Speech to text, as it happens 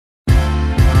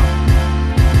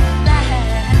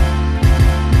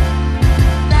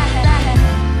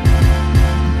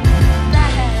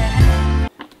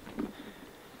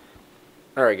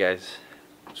Alright guys,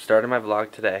 starting my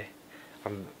vlog today.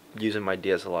 I'm using my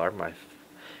DSLR, my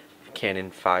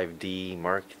Canon 5D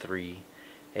Mark III,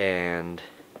 and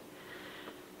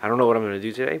I don't know what I'm going to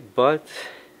do today, but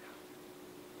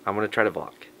I'm going to try to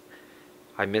vlog.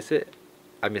 I miss it.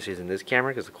 I miss using this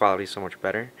camera because the quality is so much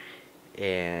better,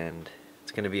 and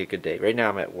it's going to be a good day. Right now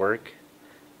I'm at work,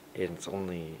 and it's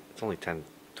only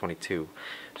 10:22,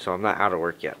 so I'm not out of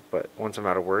work yet, but once I'm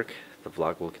out of work, the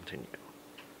vlog will continue.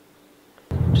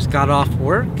 Just got off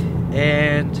work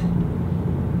and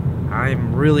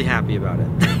I'm really happy about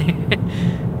it.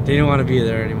 Didn't want to be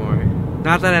there anymore.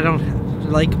 Not that I don't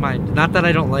like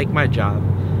my job.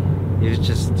 It's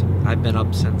just I've been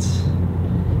up since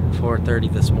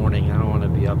 4:30 this morning. I don't want to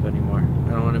be up anymore.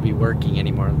 I don't want to be working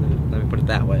anymore. Let me put it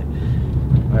that way.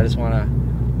 I just want to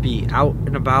be out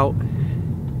and about,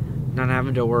 not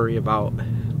having to worry about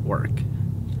work.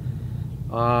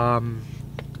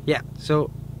 Yeah,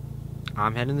 so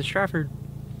I'm heading to Stratford.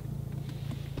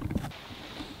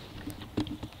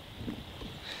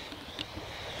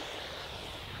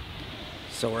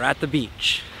 So we're at the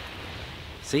beach.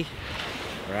 See?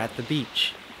 We're at the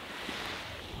beach.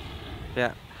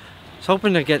 Yeah. I was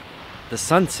hoping to get the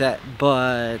sunset,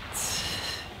 but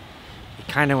it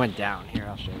kind of went down. Here,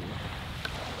 I'll show you.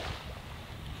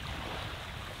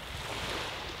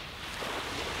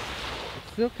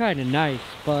 It's still kind of nice,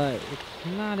 but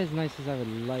it's not as nice as I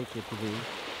would like it to be.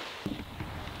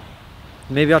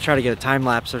 Maybe I'll try to get a time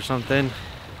lapse or something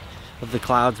of the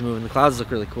clouds moving. The clouds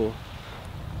look really cool.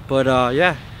 But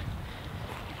yeah,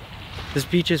 this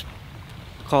beach is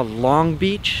called Long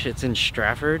Beach. It's in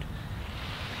Stratford.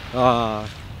 I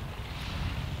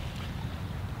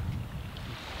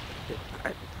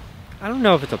don't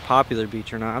know if it's a popular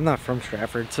beach or not. I'm not from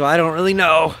Stratford, so I don't really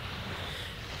know.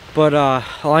 But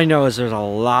all I know is there's a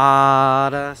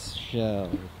lot of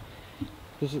shells.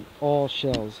 This is all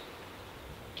shells.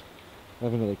 I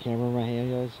have another camera in my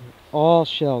hand, guys. All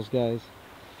shells, guys.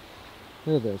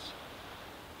 Look at this.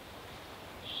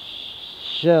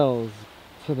 Shells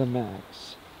to the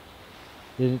max.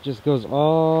 And it just goes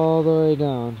all the way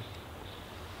down.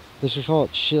 They should call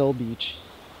it Shell Beach.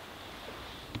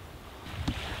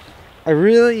 I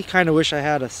really kind of wish I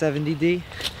had a 70D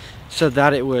so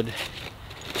that it would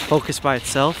focus by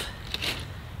itself,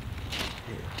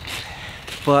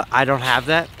 but I don't have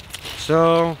that,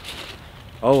 so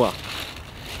oh well.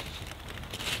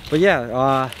 But yeah,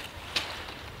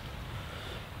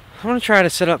 I want to try to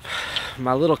set up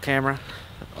my little camera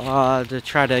to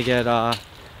try to get a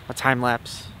time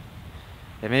lapse,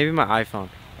 and maybe my iPhone.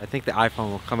 I think the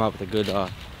iPhone will come out with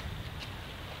a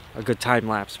good time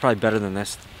lapse, probably better than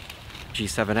this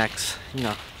G7X, you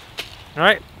know. All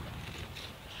right.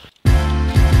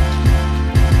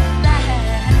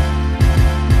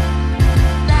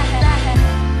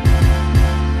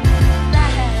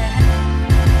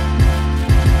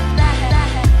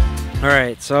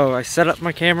 Alright, so I set up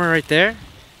my camera right there.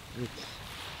 It's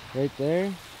right there.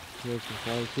 You guys can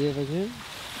probably see if I can.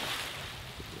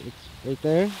 It's right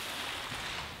there. I'm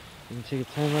gonna take a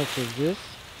time lapse of this.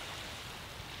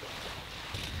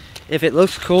 If it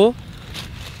looks cool,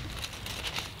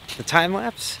 the time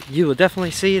lapse, you will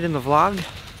definitely see it in the vlog.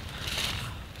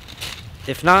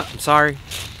 If not, I'm sorry.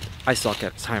 I suck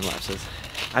at time lapses.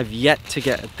 I've yet to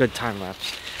get a good time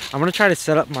lapse. I'm gonna try to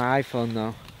set up my iPhone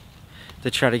though, to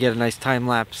try to get a nice time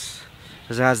lapse,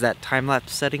 because it has that time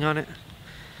lapse setting on it.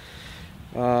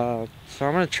 So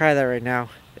I'm gonna try that right now.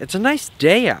 It's a nice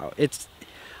day out.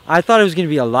 I thought it was gonna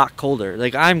be a lot colder.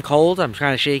 Like, I'm cold, I'm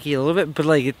kind of shaky a little bit, but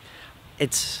like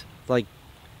it's like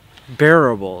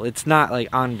bearable. It's not like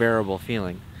unbearable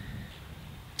feeling.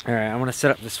 All right, I'm gonna set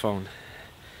up this phone.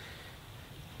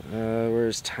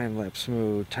 Where's time lapse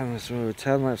mode? Time lapse mode.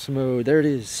 Time lapse mode. There it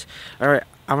is. All right,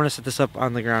 I'm gonna set this up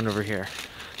on the ground over here.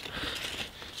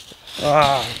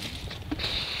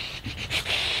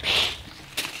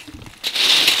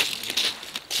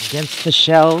 Against the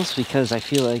shells, because I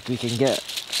feel like we can get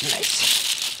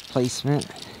nice placement.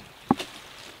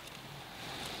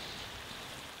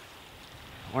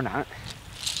 Or not,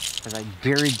 because I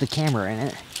buried the camera in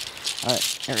it.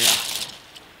 Alright, there we go.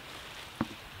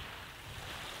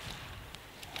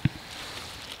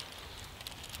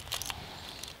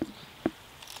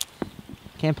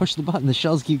 Can't push the button, the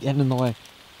shells keep getting in the way.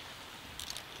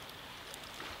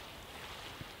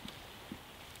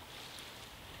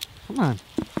 Come on.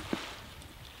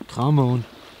 Come on.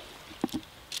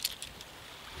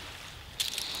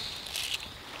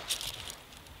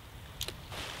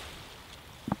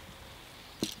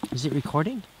 Is it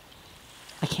recording?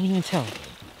 I can't even tell.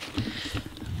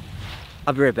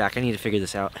 I'll be right back. I need to figure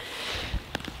this out.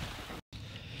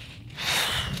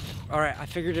 Alright, I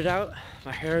figured it out.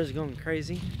 My hair is going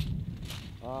crazy.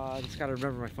 I just gotta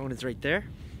remember my phone is right there.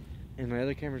 And my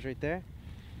other camera's right there.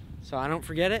 So I don't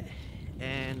forget it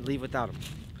and leave without them.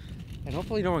 And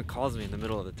hopefully no one calls me in the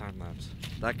middle of the time lapse.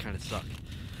 That kind of sucked.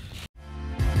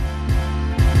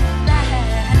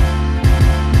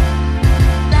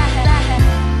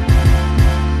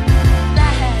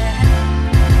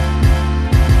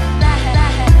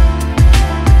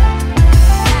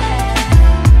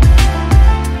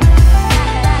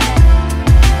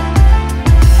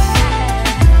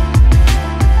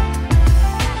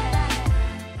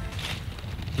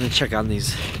 Let me check on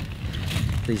these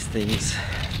things,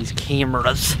 these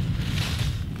cameras.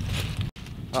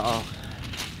 Uh-oh.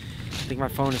 I think my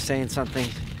phone is saying something.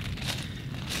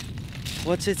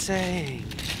 What's it saying?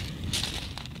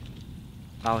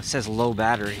 Oh, it says low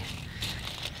battery.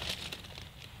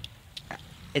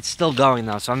 It's still going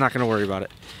though, so I'm not gonna worry about it.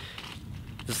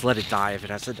 Just let it die if it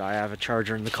has to die. I have a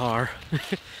charger in the car.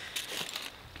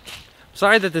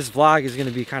 Sorry that this vlog is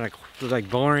gonna be kind of like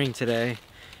boring today.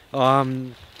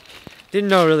 Didn't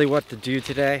know really what to do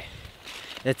today.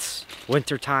 It's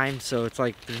winter time, so it's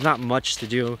like there's not much to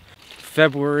do.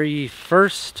 February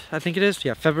 1st, I think it is.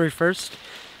 Yeah, February 1st.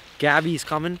 Gabby's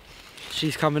coming.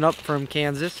 She's coming up from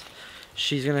Kansas.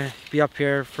 She's gonna be up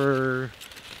here for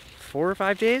 4 or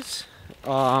 5 days.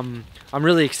 I'm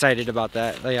really excited about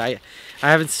that. Like I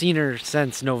haven't seen her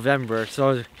since November,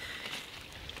 so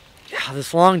yeah,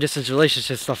 this long distance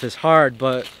relationship stuff is hard,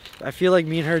 but I feel like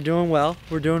me and her are doing well.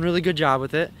 We're doing a really good job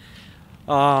with it.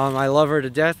 I love her to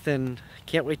death and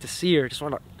can't wait to see her. Just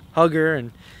want to hug her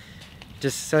and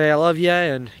just say I love you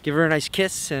and give her a nice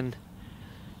kiss and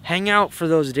hang out for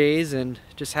those days and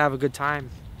just have a good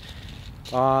time.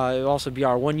 It'll also be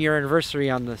our 1-year anniversary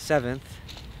on the 7th.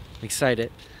 I'm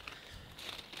excited.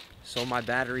 So my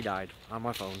battery died on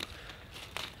my phone.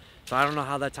 So I don't know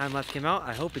how that time lapse came out.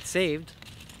 I hope it's saved.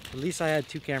 At least I had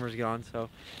 2 cameras going, so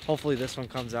hopefully this one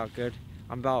comes out good.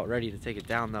 I'm about ready to take it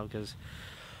down though, because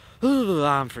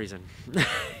I'm freezing.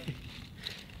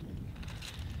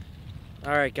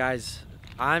 Alright guys,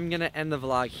 I'm gonna end the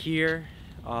vlog here.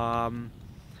 Not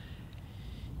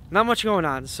much going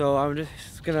on, so I'm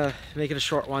just gonna make it a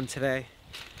short one today.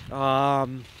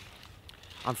 I'm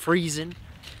freezing.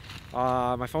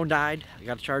 My phone died. I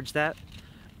gotta charge that.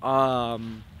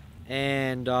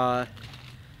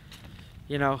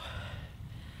 You know,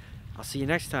 I'll see you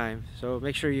next time. So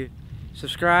make sure you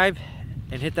subscribe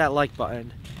and hit that like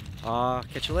button.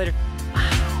 Catch you later.